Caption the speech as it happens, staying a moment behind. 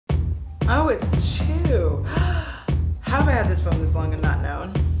Oh, it's 2. How have I had this phone this long and not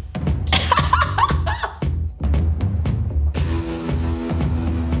known?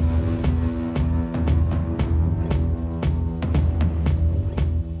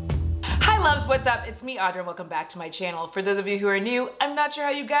 Hi loves, what's up? It's me, Audra, and welcome back to my channel. For those of you who are new, I'm not sure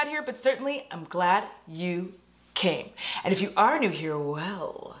how you got here, but certainly I'm glad you came. And if you are new here,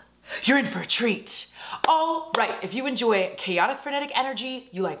 well, you're in for a treat. All right, if you enjoy chaotic, frenetic energy,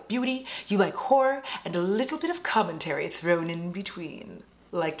 you like beauty, you like horror, and a little bit of commentary thrown in between,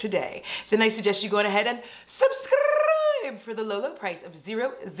 like today, then I suggest you go on ahead and subscribe for the low, low price of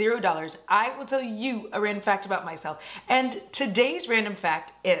 $0. I will tell you a random fact about myself. And today's random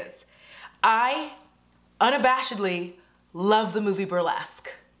fact is, I unabashedly love the movie Burlesque.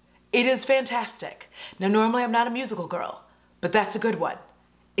 It is fantastic. Now, normally I'm not a musical girl, but that's a good one.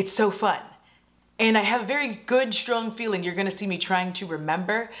 It's so fun. And I have a very good, strong feeling you're gonna see me trying to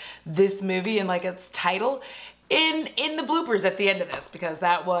remember this movie and like its title in the bloopers at the end of this, because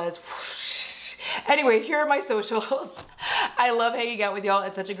that was whoosh. Anyway, here are my socials. I love hanging out with y'all.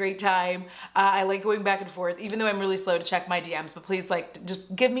 It's such a great time. I like going back and forth, even though I'm really slow to check my DMs, but please, like,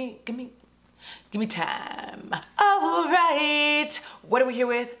 just give me time. All right, what are we here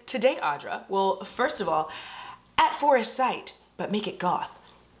with today, Audra? Well, first of all, at Forest Sight, but make it goth.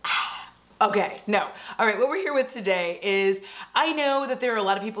 Okay, no. All right, what we're here with today is, I know that there are a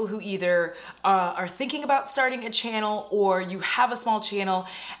lot of people who either are thinking about starting a channel, or you have a small channel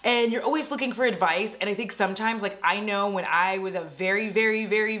and you're always looking for advice. And I think sometimes, like, I know when I was a very, very,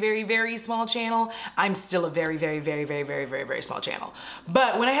 very, very, very small channel, I'm still a very, very, very, very, very, very, very small channel.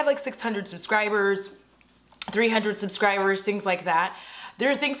 But when I had like 600 subscribers, 300 subscribers, things like that,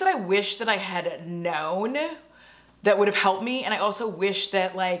 there are things that I wish that I had known that would have helped me. And I also wish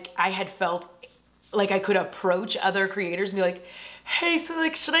that, like, I had felt like I could approach other creators and be like, hey, so,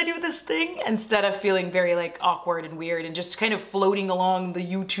 like, should I do this thing? Instead of feeling very, like, awkward and weird and just kind of floating along the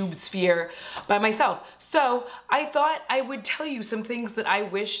YouTube sphere by myself. So I thought I would tell you some things that I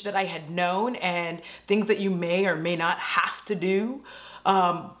wish that I had known, and things that you may or may not have to do.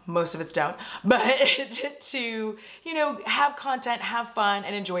 Most of it's don't, but to, you know, have content, have fun,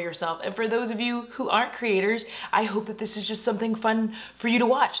 and enjoy yourself. And for those of you who aren't creators, I hope that this is just something fun for you to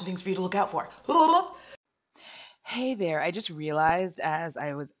watch and things for you to look out for. Hey there, I just realized as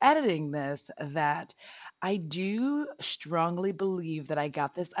I was editing this that I do strongly believe that I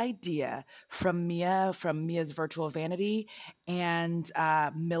got this idea from Mia, from Mia's Virtual Vanity, and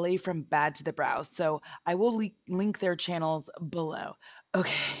Millie from Bad to the Brow. So I will link their channels below.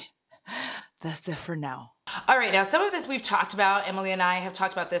 Okay, that's it for now. All right, now some of this we've talked about. Emily and I have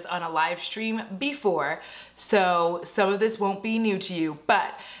talked about this on a live stream before, so some of this won't be new to you.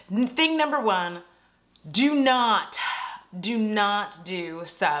 But thing number one, do not do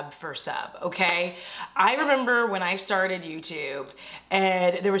sub for sub, okay? I remember when I started YouTube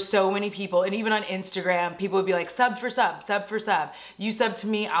and there were so many people, and even on Instagram, people would be like, sub for sub, sub for sub. You sub to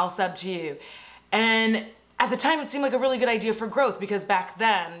me, I'll sub to you. And at the time, it seemed like a really good idea for growth, because back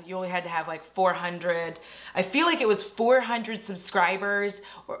then you only had to have like 400, I feel like it was 400 subscribers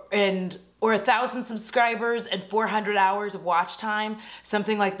or 1,000 subscribers and 400 hours of watch time,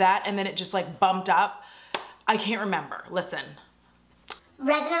 something like that. And then it just like bumped up. I can't remember. Listen.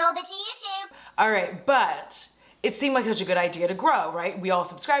 Resident old bitchy YouTube. All right, but it seemed like such a good idea to grow, right? We all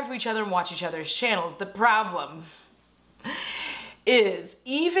subscribe to each other and watch each other's channels. The problem is,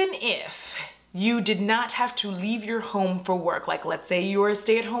 even if you did not have to leave your home for work, like let's say you're a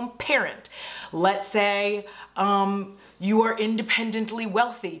stay-at-home parent, let's say you are independently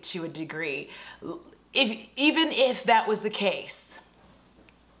wealthy to a degree, even if that was the case,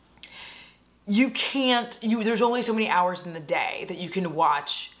 there's only so many hours in the day that you can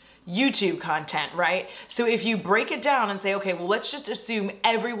watch YouTube content, right? So if you break it down and say, okay, well, let's just assume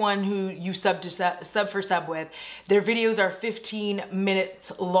everyone who you sub for sub with, their videos are 15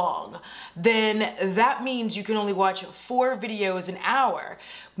 minutes long, then that means you can only watch 4 videos an hour,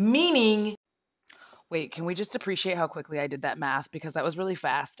 meaning... Wait, can we just appreciate how quickly I did that math? Because that was really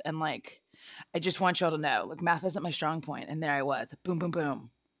fast. And like, I just want y'all to know, like, math isn't my strong point. And there I was, boom, boom,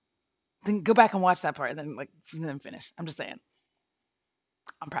 boom. Then go back and watch that part, and then finish. I'm just saying.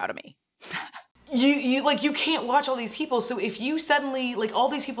 I'm proud of me. You can't watch all these people. So if you suddenly, like, all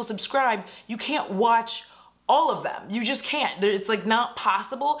these people subscribe, you can't watch all of them. You just can't. It's like not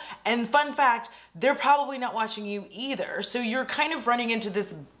possible. And fun fact, they're probably not watching you either. So you're kind of running into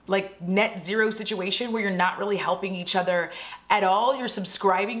this like net zero situation where you're not really helping each other at all. You're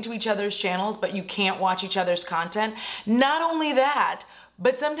subscribing to each other's channels, but you can't watch each other's content. Not only that,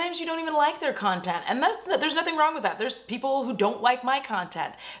 but sometimes you don't even like their content, and there's nothing wrong with that. There's people who don't like my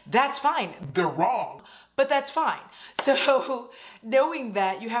content. That's fine. They're wrong, but that's fine. So knowing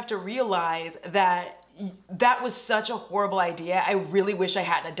that, you have to realize that that was such a horrible idea. I really wish I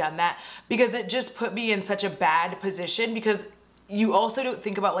hadn't done that, because it just put me in such a bad position, because you also don't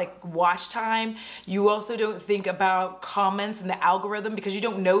think about like watch time. You also don't think about comments and the algorithm, because you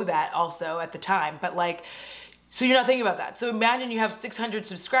don't know that also at the time, but like, so you're not thinking about that. So imagine you have 600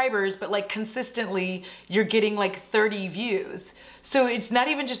 subscribers, but like consistently you're getting like 30 views. So it's not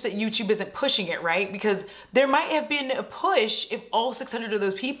even just that YouTube isn't pushing it, right? Because there might have been a push if all 600 of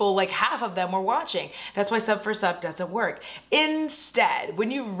those people, like half of them were watching. That's why sub for sub doesn't work. Instead,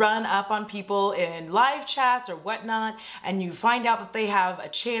 when you run up on people in live chats or whatnot, and you find out that they have a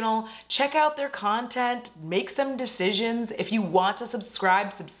channel, check out their content, make some decisions. If you want to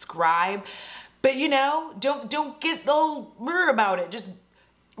subscribe, subscribe. But you know, don't get all about it. Just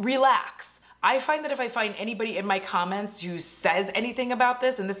relax. I find that if I find anybody in my comments who says anything about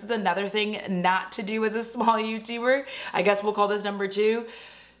this, and this is another thing not to do as a small YouTuber, I guess we'll call this number 2,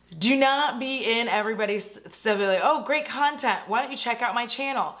 do not be in everybody's stuff like, oh, great content, why don't you check out my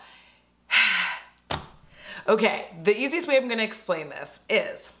channel? Okay, the easiest way I'm gonna explain this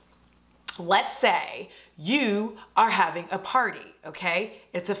is, let's say you are having a party, okay?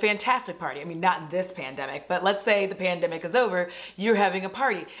 It's a fantastic party. I mean, not in this pandemic, but let's say the pandemic is over, you're having a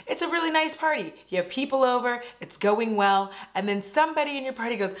party. It's a really nice party. You have people over, it's going well, and then somebody in your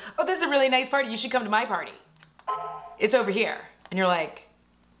party goes, oh, this is a really nice party, you should come to my party. It's over here. And you're like,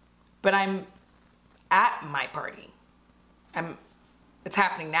 but I'm at my party. It's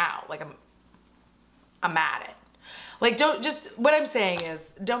happening now. Like I'm at it. Like, what I'm saying is,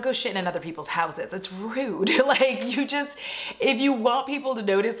 don't go shitting in other people's houses. It's rude. Like, if you want people to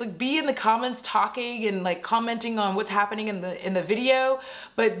notice, like, be in the comments talking and like commenting on what's happening in the video,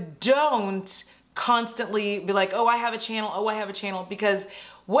 but don't constantly be like, oh, I have a channel, oh, I have a channel, because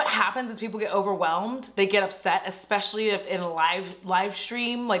what happens is people get overwhelmed, they get upset, especially in a live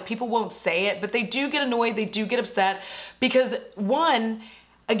stream. Like, people won't say it, but they do get annoyed, they do get upset, because one,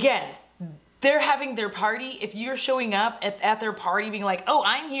 again, they're having their party. If you're showing up at their party being like, oh,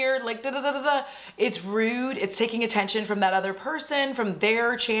 I'm here, like da-da-da-da-da, it's rude. It's taking attention from that other person, from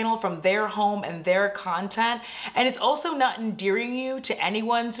their channel, from their home and their content. And it's also not endearing you to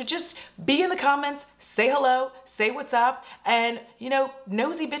anyone. So just be in the comments, say hello, say what's up, and you know,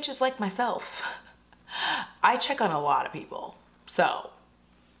 nosy bitches like myself, I check on a lot of people. So,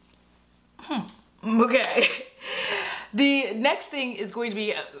 okay. The next thing is going to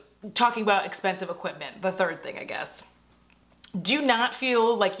be talking about expensive equipment, the third thing, I guess. Do not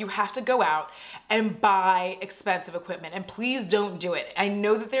feel like you have to go out and buy expensive equipment, and please don't do it. I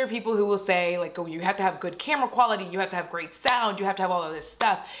know that there are people who will say like, oh, you have to have good camera quality, you have to have great sound, you have to have all of this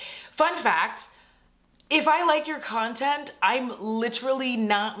stuff. Fun fact, if I like your content, I'm literally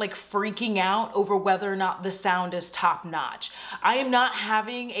not like freaking out over whether or not the sound is top notch. I am not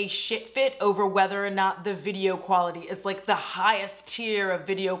having a shit fit over whether or not the video quality is like the highest tier of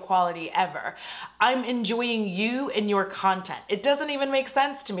video quality ever. I'm enjoying you and your content. It doesn't even make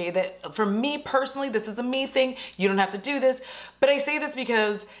sense to me that, for me personally, this is a me thing, you don't have to do this, but I say this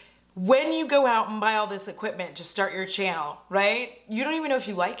because when you go out and buy all this equipment to start your channel, right? You don't even know if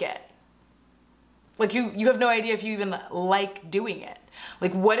you like it. Like you have no idea if you even like doing it.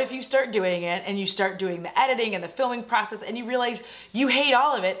 Like, what if you start doing it and you start doing the editing and the filming process and you realize you hate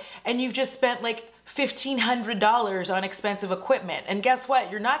all of it and you've just spent like $1,500 on expensive equipment, and guess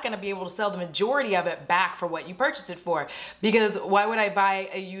what? You're not gonna be able to sell the majority of it back for what you purchased it for, because why would I buy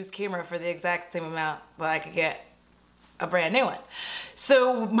a used camera for the exact same amount that I could get a brand new one?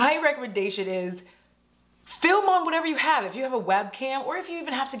 So my recommendation is, film on whatever you have. If you have a webcam, or if you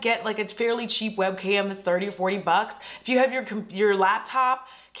even have to get like a fairly cheap webcam that's 30 or 40 bucks, if you have your laptop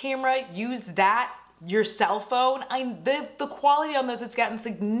camera, use that. Your cell phone, the quality on those has gotten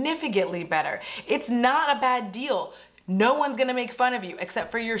significantly better. It's not a bad deal. No one's gonna make fun of you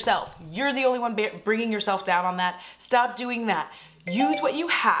except for yourself. You're the only one bringing yourself down on that. Stop doing that. Use what you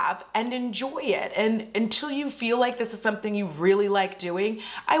have and enjoy it. And until you feel like this is something you really like doing,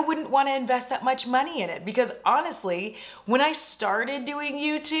 I wouldn't want to invest that much money in it, because honestly, when I started doing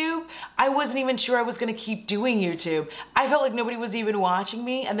YouTube, I wasn't even sure I was going to keep doing YouTube. I felt like nobody was even watching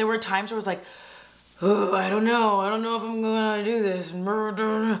me, and there were times where I was like, oh, I don't know if I'm gonna do this,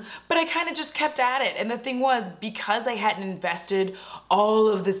 but I kind of just kept at it. And the thing was, because I hadn't invested all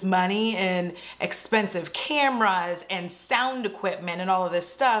of this money in expensive cameras and sound equipment and all of this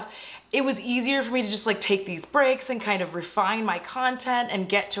stuff, it was easier for me to just like take these breaks and kind of refine my content and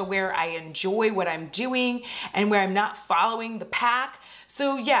get to where I enjoy what I'm doing and where I'm not following the pack.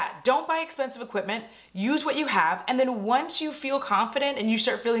 So yeah, don't buy expensive equipment, use what you have, and then once you feel confident and you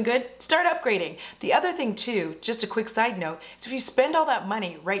start feeling good, start upgrading. The other thing too, just a quick side note, is if you spend all that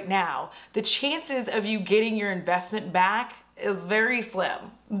money right now, the chances of you getting your investment back is very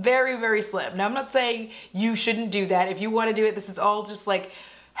slim, very, very slim. Now I'm not saying you shouldn't do that. If you want to do it, this is all just like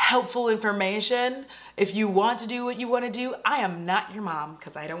helpful information. If you want to do what you want to do, I am not your mom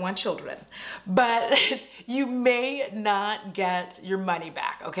because I don't want children, but you may not get your money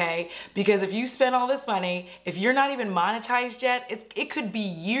back, okay? Because if you spend all this money, if you're not even monetized yet, it could be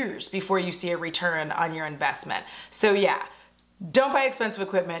years before you see a return on your investment. So yeah, don't buy expensive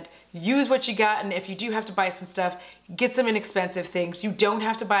equipment, use what you got, and if you do have to buy some stuff, get some inexpensive things. You don't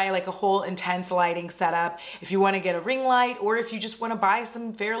have to buy like a whole intense lighting setup. If you want to get a ring light, or if you just want to buy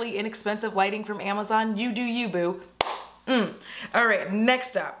some fairly inexpensive lighting from Amazon, you do you, boo. All right,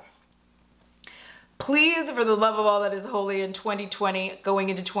 next up. Please, for the love of all that is holy in 2020, going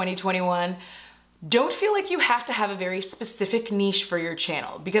into 2021, don't feel like you have to have a very specific niche for your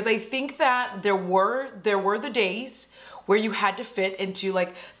channel, because I think that there were the days where you had to fit into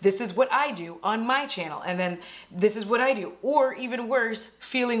like, this is what I do on my channel, and then this is what I do. Or even worse,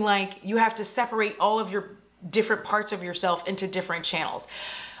 feeling like you have to separate all of your different parts of yourself into different channels.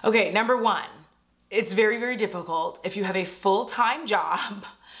 Okay, number one, it's very, very difficult if you have a full-time job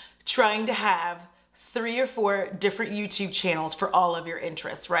trying to have 3 or 4 different YouTube channels for all of your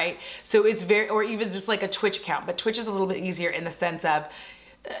interests, right? So it's very, or even just like a Twitch account, but Twitch is a little bit easier in the sense of,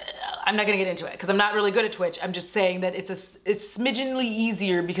 I'm not gonna get into it because I'm not really good at Twitch. I'm just saying that it's smidgenly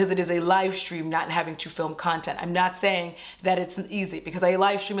easier because it is a live stream, not having to film content. I'm not saying that it's easy because I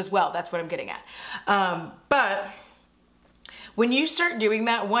live stream as well. That's what I'm getting at. But when you start doing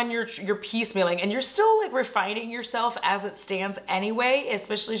that, one, you're piecemealing, and you're still like refining yourself as it stands anyway,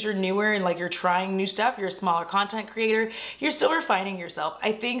 especially as you're newer and like you're trying new stuff, you're a smaller content creator, you're still refining yourself.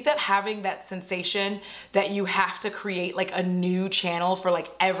 I think that having that sensation that you have to create like a new channel for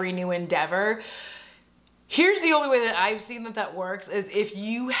like every new endeavor, here's the only way that I've seen that works is if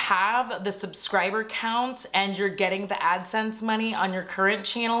you have the subscriber count and you're getting the AdSense money on your current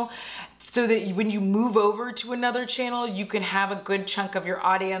channel, so that when you move over to another channel, you can have a good chunk of your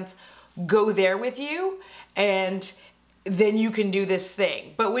audience go there with you, and then you can do this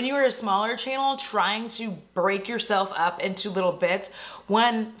thing. But when you are a smaller channel trying to break yourself up into little bits,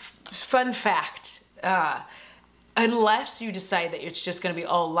 one fun fact, unless you decide that it's just gonna be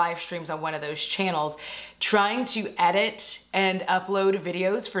all live streams on one of those channels, trying to edit and upload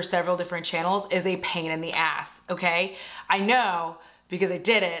videos for several different channels is a pain in the ass, okay? I know because I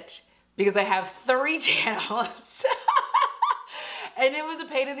did it, because I have 3 channels. And it was a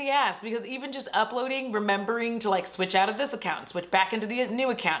pain in the ass because even just uploading, remembering to like switch out of this account, switch back into the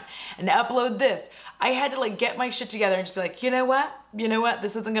new account and upload this, I had to like get my shit together and just be like, you know what,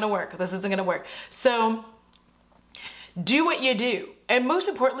 this isn't gonna work, this isn't gonna work. So do what you do. And most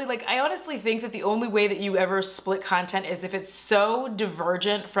importantly, like I honestly think that the only way that you ever split content is if it's so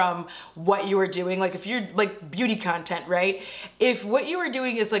divergent from what you are doing. Like if you're like beauty content, right? If what you are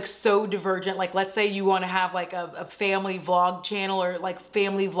doing is like so divergent, like let's say you want to have like a family vlog channel or like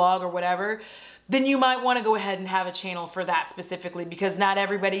family vlog or whatever, then you might want to go ahead and have a channel for that specifically, because not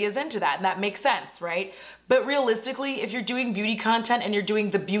everybody is into that, and that makes sense, right? But realistically, if you're doing beauty content and you're doing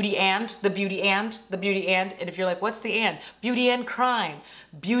the beauty and, and if you're like, what's the and? Beauty and crime,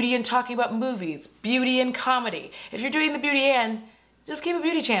 beauty and talking about movies, beauty and comedy. If you're doing the beauty and, just keep a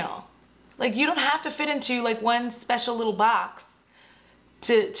beauty channel. Like you don't have to fit into like one special little box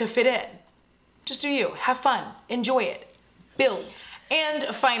to fit in. Just do you, have fun, enjoy it, build. And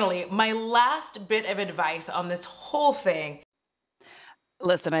finally, my last bit of advice on this whole thing.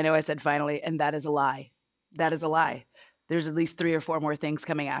 Listen, I know I said finally, and that is a lie. That is a lie. There's at least 3 or 4 more things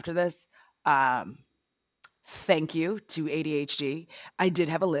coming after this. Thank you to ADHD. I did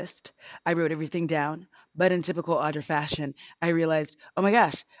have a list. I wrote everything down, but in typical Audra fashion, I realized, oh my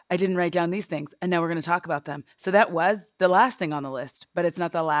gosh, I didn't write down these things, and now we're going to talk about them. So that was the last thing on the list, but it's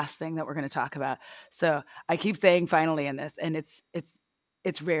not the last thing that we're going to talk about. So I keep saying finally in this, and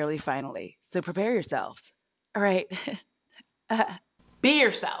it's rarely finally. So prepare yourselves. All right. Be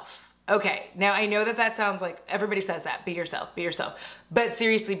yourself. Okay, now I know that that sounds like everybody says that, be yourself, but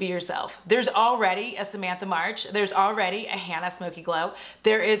seriously, be yourself. There's already a Samantha March, there's already a Hannah Smoky Glow,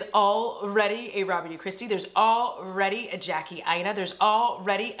 there is already a Robert U. Christie, there's already a Jackie Ina, there's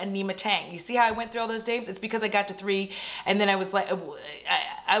already a Nima Tang. You see how I went through all those names? It's because I got to 3 and then I was like,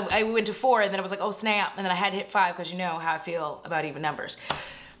 I went to 4 and then I was like, oh snap, and then I had to hit 5 because you know how I feel about even numbers.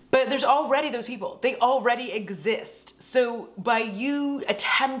 But there's already those people. They already exist. So by you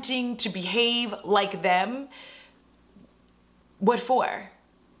attempting to behave like them, what for?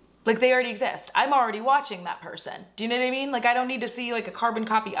 Like, they already exist. I'm already watching that person. Do you know what I mean? Like, I don't need to see like a carbon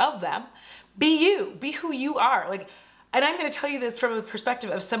copy of them. Be you, be who you are. Like, and I'm gonna tell you this from a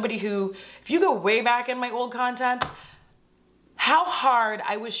perspective of somebody who, if you go way back in my old content, how hard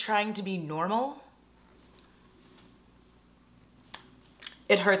I was trying to be normal.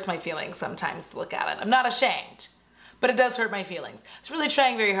 It hurts my feelings sometimes to look at it. I'm not ashamed, but it does hurt my feelings. I was really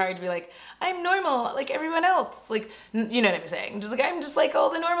trying very hard to be like, I'm normal like everyone else. Like, you know what I'm saying? Just like, I'm just like all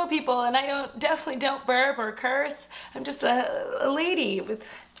the normal people, and I definitely don't burp or curse. I'm just a lady with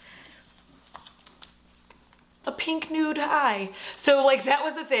a pink nude eye. So like, that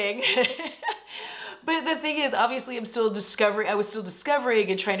was the thing. But the thing is, obviously I was still discovering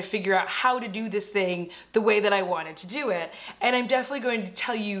and trying to figure out how to do this thing the way that I wanted to do it. And I'm definitely going to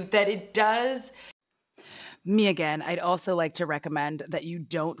tell you that it does. Me again, I'd also like to recommend that you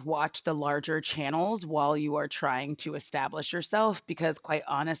don't watch the larger channels while you are trying to establish yourself, because quite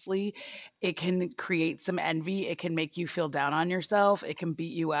honestly, it can create some envy. It can make you feel down on yourself. It can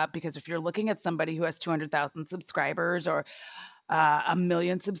beat you up, because if you're looking at somebody who has 200,000 subscribers or 1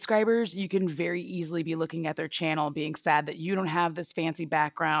 million subscribers, you can very easily be looking at their channel being sad that you don't have this fancy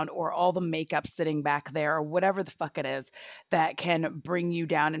background or all the makeup sitting back there or whatever the fuck it is that can bring you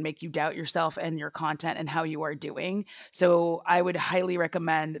down and make you doubt yourself and your content and how you are doing. So I would highly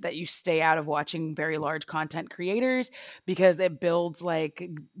recommend that you stay out of watching very large content creators, because it builds like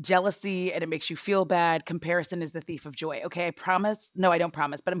jealousy and it makes you feel bad. Comparison is the thief of joy. Okay, I promise. No, I don't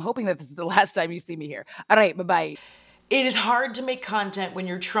promise, but I'm hoping that this is the last time you see me here. All right, bye-bye. It is hard to make content when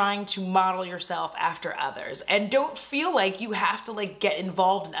you're trying to model yourself after others, and don't feel like you have to like get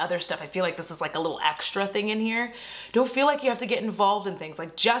involved in other stuff. I feel like this is like a little extra thing in here. Don't feel like you have to get involved in things.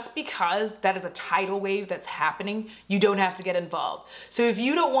 Like, just because that is a tidal wave that's happening, you don't have to get involved. So if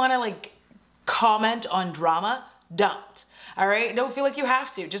you don't want to like comment on drama, don't. All right? Don't feel like you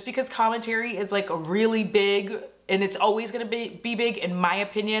have to. Just because commentary is like a really big, and it's always gonna be big in my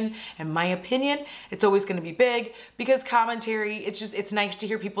opinion. It's always gonna be big, because commentary, it's nice to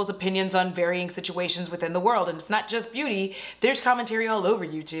hear people's opinions on varying situations within the world. And it's not just beauty. There's commentary all over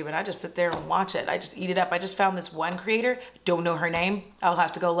YouTube, and I just sit there and watch it. I just eat it up. I just found this one creator, don't know her name. I'll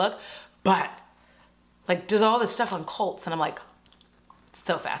have to go look. But like, does all this stuff on cults, and I'm like,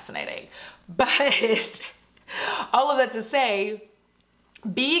 so fascinating. But all of that to say,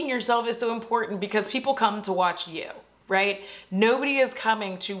 being yourself is so important, because people come to watch you, right? Nobody is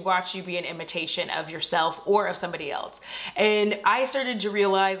coming to watch you be an imitation of yourself or of somebody else. And I started to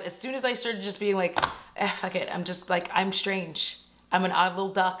realize, as soon as I started just being like, fuck it, I'm just like, I'm strange. I'm an odd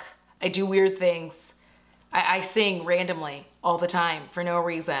little duck. I do weird things. I sing randomly all the time for no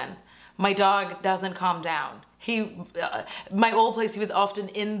reason. My dog doesn't calm down. My old place, he was often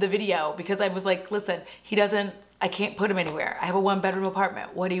in the video, because I was like, listen, I can't put him anywhere. I have a 1-bedroom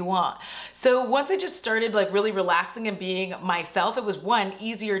apartment. What do you want? So once I just started like really relaxing and being myself, it was, one,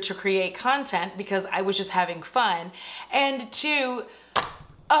 easier to create content because I was just having fun. And two, it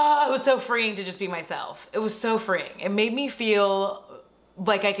was so freeing to just be myself. It was so freeing. It made me feel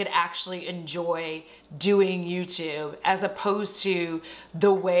like I could actually enjoy doing YouTube, as opposed to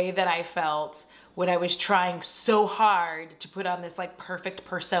the way that I felt when I was trying so hard to put on this like perfect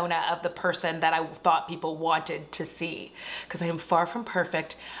persona of the person that I thought people wanted to see. Because I am far from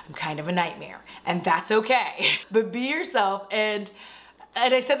perfect. I'm kind of a nightmare, and that's okay. But be yourself. And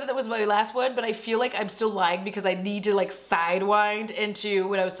I said that was my last one, but I feel like I'm still lying, because I need to like sidewind into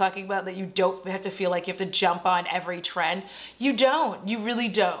what I was talking about, that you don't have to feel like you have to jump on every trend. You don't. You really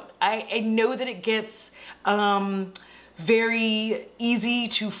don't. I know that it gets very easy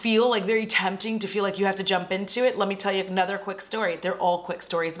to feel, like very tempting to feel like you have to jump into it. Let me tell you another quick story. They're all quick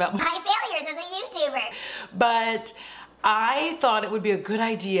stories about my failures as a YouTuber. But I thought it would be a good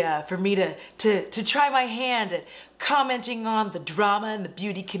idea for me to try my hand at commenting on the drama and the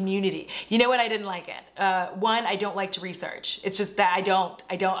beauty community. You know what? I didn't like it. One, I don't like to research. It's just that I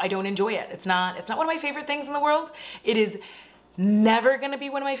don't enjoy it. It's not one of my favorite things in the world. It is never gonna be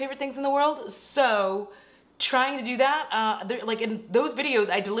one of my favorite things in the world. So trying to do that, like in those videos,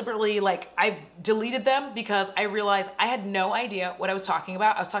 I deliberately, like, I deleted them because I realized I had no idea what I was talking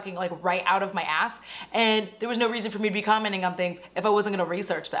about. I was talking like right out of my ass, and there was no reason for me to be commenting on things if I wasn't gonna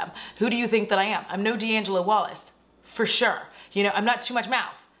research them. Who do you think that I am? I'm no D'Angelo Wallace, for sure. You know, I'm not Too Much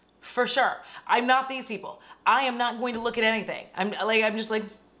Mouth, for sure. I'm not these people. I am not going to look at anything. I'm just like,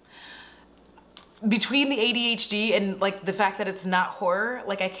 between the ADHD and like the fact that it's not horror,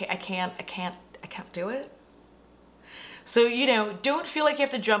 like I can't do it. So, you know, don't feel like you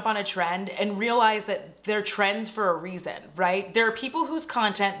have to jump on a trend, and realize that they're trends for a reason, right? There are people whose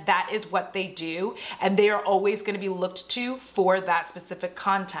content, that is what they do, and they are always going to be looked to for that specific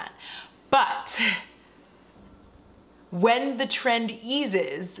content. But when the trend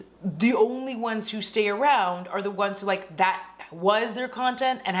eases, the only ones who stay around are the ones who, like, that was their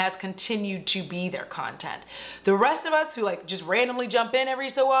content and has continued to be their content. The rest of us who like just randomly jump in every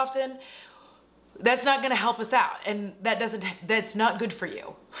so often, that's not gonna help us out, and that's not good for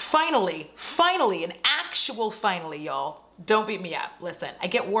you. Finally, an actual finally, y'all. Don't beat me up. Listen, I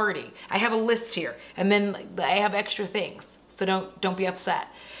get wordy. I have a list here, and then I have extra things, so don't be upset.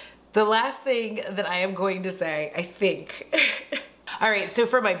 The last thing that I am going to say, I think, all right, so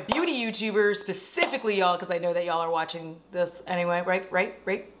for my beauty YouTubers specifically, y'all, because I know that y'all are watching this anyway,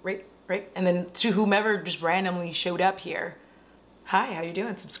 right? And then to whomever just randomly showed up here, hi, how you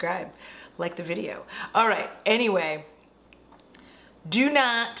doing? Subscribe, like the video. All right, anyway, do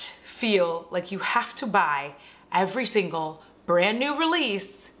not feel like you have to buy every single brand new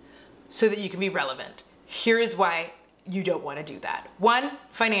release so that you can be relevant. Here is why you don't want to do that. One,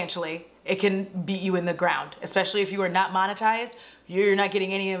 financially, it can beat you in the ground, especially if you are not monetized, you're not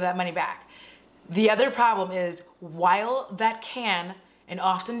getting any of that money back. The other problem is, while that can and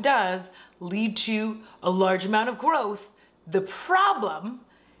often does lead to a large amount of growth, the problem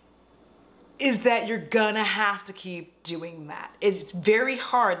is that you're gonna have to keep doing that. It's very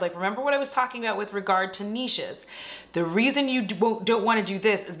hard. Like, remember what I was talking about with regard to niches. The reason you don't want to do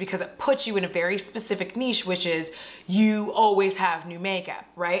this is because it puts you in a very specific niche, which is you always have new makeup,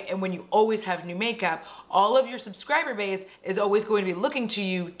 right? And when you always have new makeup, all of your subscriber base is always going to be looking to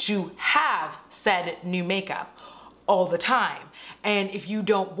you to have said new makeup all the time. And if you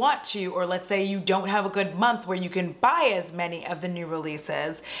don't want to, or let's say you don't have a good month where you can buy as many of the new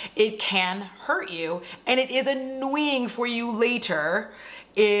releases, it can hurt you, and it is annoying for you later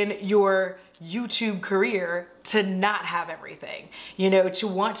in your YouTube career to not have everything, you know, to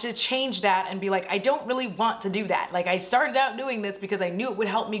want to change that and be like, I don't really want to do that. Like, I started out doing this because I knew it would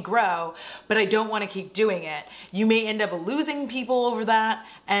help me grow, but I don't want to keep doing it. You may end up losing people over that,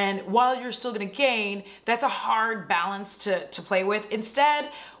 and while you're still gonna gain, that's a hard balance to play with.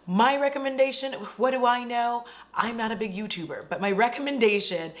 Instead, my recommendation, what do I know? I'm not a big YouTuber, but my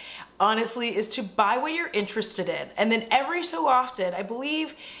recommendation, honestly, is to buy what you're interested in. And then every so often, I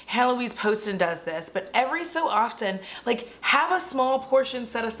believe Hannah Louise Poston does this, but every so often, like, have a small portion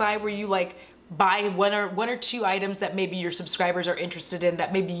set aside where you like buy one or two items that maybe your subscribers are interested in,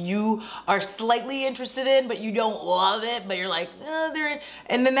 that maybe you are slightly interested in, but you don't love it, but you're like,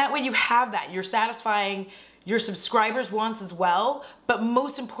 and then that way you have that. You're satisfying your subscribers' wants as well, but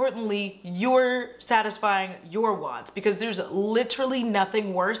most importantly, you're satisfying your wants, because there's literally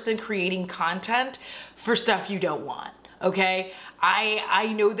nothing worse than creating content for stuff you don't want, okay?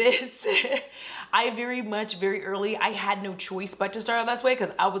 I know this. I very early, I had no choice but to start out this way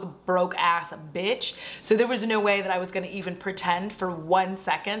because I was a broke ass bitch. So there was no way that I was gonna even pretend for 1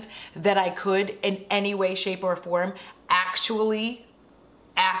 second that I could in any way, shape, or form actually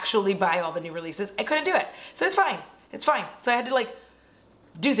buy all the new releases. I couldn't do it. So it's fine. So I had to like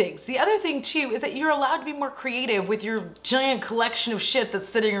do things. The other thing too is that you're allowed to be more creative with your giant collection of shit that's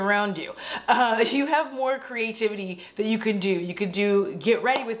sitting around you. You have more creativity that you can do. You could do get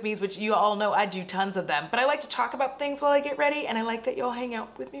ready with me's, which you all know I do tons of them, but I like to talk about things while I get ready, and I like that y'all hang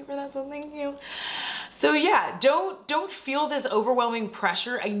out with me for that, so thank you. So yeah, don't feel this overwhelming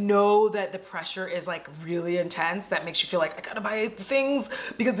pressure. I know that the pressure is like really intense. That makes you feel like I gotta buy the things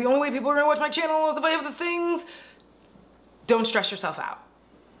because the only way people are gonna watch my channel is if I have the things. Don't stress yourself out.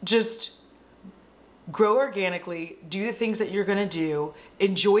 Just grow organically, do the things that you're gonna do,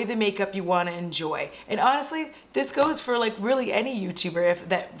 enjoy the makeup you wanna enjoy. And honestly, this goes for like really any YouTuber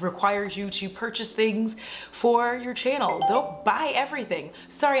that requires you to purchase things for your channel. Don't buy everything.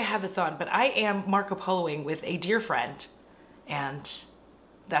 Sorry I have this on, but I am Marco Poloing with a dear friend, and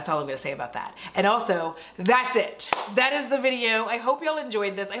that's all I'm gonna say about that. And also, that's it. That is the video. I hope y'all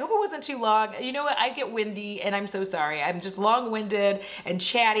enjoyed this. I hope it wasn't too long. You know what? I get windy and I'm so sorry. I'm just long-winded and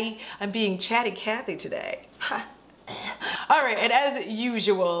chatty. I'm being chatty Cathy today. All right, and as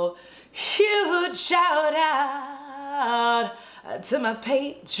usual, huge shout out to my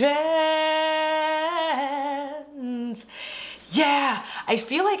patrons. Yeah, I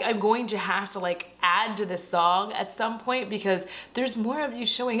feel like I'm going to have to like add to this song at some point because there's more of you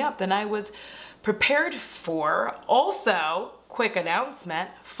showing up than I was prepared for. Also, quick announcement,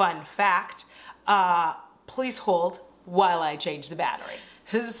 fun fact, please hold while I change the battery.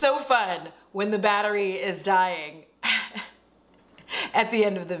 This is so fun when the battery is dying at the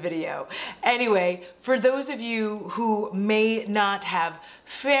end of the video. Anyway, for those of you who may not have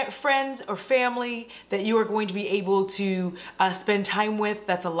friends or family that you are going to be able to spend time with,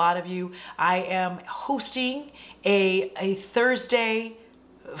 that's a lot of you, I am hosting a Thursday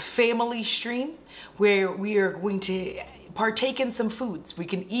family stream where we are going to partake in some foods. We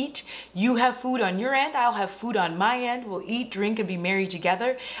can eat. You have food on your end. I'll have food on my end. We'll eat, drink, and be merry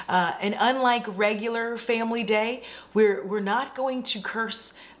together. And unlike regular family day, we're not going to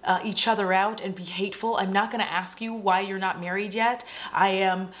curse each other out and be hateful. I'm not going to ask you why you're not married yet. I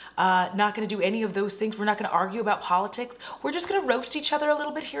am not going to do any of those things. We're not going to argue about politics. We're just going to roast each other a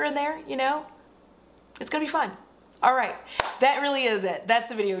little bit here and there, you know? It's going to be fun. All right, that really is it. That's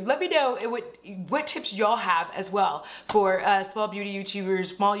the video. Let me know what tips y'all have as well for small beauty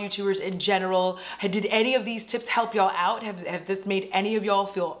YouTubers, small YouTubers in general. Did any of these tips help y'all out? Have this made any of y'all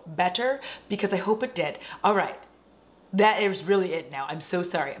feel better? Because I hope it did. All right, that is really it now. I'm so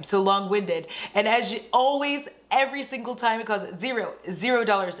sorry. I'm so long-winded. And as always, every single time it costs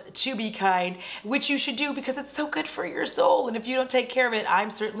 $0 to be kind, which you should do because it's so good for your soul. And if you don't take care of it, I'm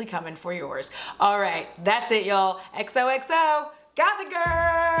certainly coming for yours. All right, that's it, y'all. XOXO, got the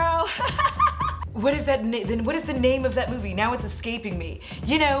girl. What is that? What is the name of that movie? Now it's escaping me.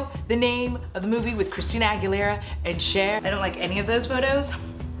 You know, the name of the movie with Christina Aguilera and Cher. I don't like any of those photos.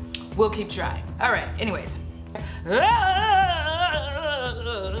 We'll keep trying. All right, anyways.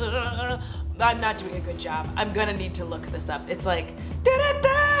 I'm not doing a good job. I'm gonna need to look this up. It's like,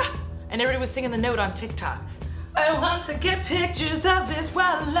 da-da-da! And everybody was singing the note on TikTok. I want to get pictures of this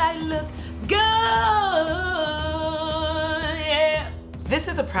while I look good, yeah. This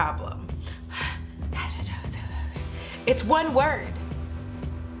is a problem. It's one word.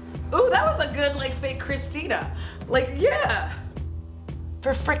 Ooh, that was a good, like, fake Christina. Like, yeah.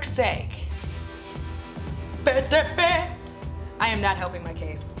 For frick's sake. I am not helping my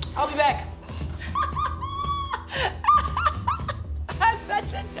case. I'll be back. I'm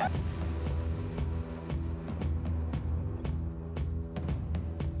such a nerd.